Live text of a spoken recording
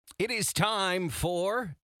It is time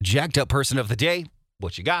for Jacked Up Person of the Day.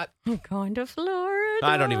 What you got? I'm going to Florida.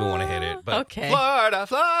 I don't even want to hit it, but okay.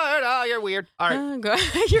 Florida, you're weird. All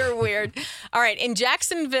right. You're weird. All right. In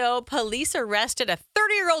Jacksonville, police arrested a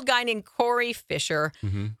 30-year-old guy named Corey Fisher,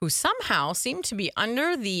 who somehow seemed to be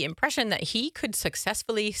under the impression that he could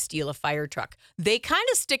successfully steal a fire truck. They kind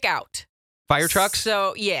of stick out. Fire trucks?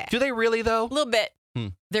 So, yeah. Do they really, though? A little bit.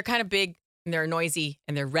 They're kind of big, and they're noisy,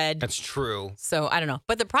 and they're red. That's true. So, I don't know.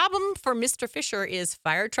 But the problem for Mr. Fisher is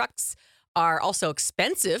fire trucks are also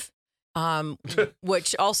expensive,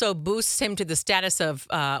 which also boosts him to the status of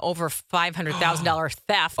over $500,000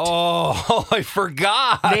 theft. Oh, I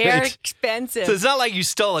forgot. They're expensive. So it's not like you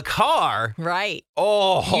stole a car. Right.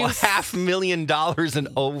 Oh, $500,000 and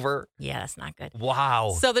over. Yeah, that's not good.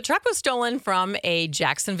 Wow. So the truck was stolen from a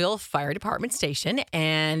Jacksonville Fire Department station,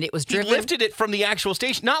 and it was He driven. lifted it from the actual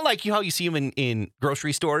station. Not like how you see him in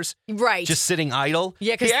grocery stores. Right. Just sitting idle.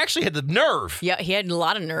 Yeah, 'cause- he actually had the nerve. Yeah, he had a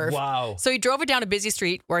lot of nerve. Wow. So he drove it down a busy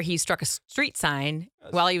street where he struck a street sign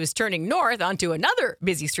while he was turning north onto another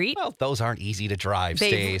busy street. Well, those aren't easy to drive,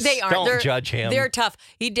 They Stace. aren't. Don't judge him. They're tough.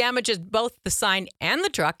 He damages both the sign and the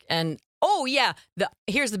truck. And oh yeah,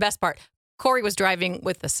 here's the best part. Corey was driving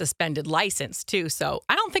with a suspended license too, so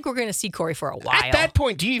I don't think we're going to see Corey for a while. At that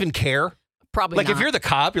point, do you even care? Probably Like, not. if you're the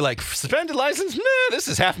cop, you're like, suspended license? Nah, this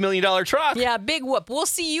is $500,000 truck. Yeah, big whoop. We'll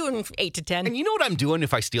see you in 8 to 10. And you know what I'm doing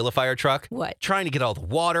if I steal a fire truck? What? Trying to get all the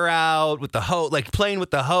water out with the hose, like playing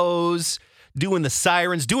with the hose, doing the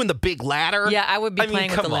sirens, doing the big ladder. Yeah, I would be playing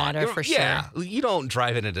with the come on. ladder for sure. Yeah, you don't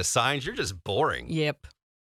drive it into signs. You're just boring. Yep.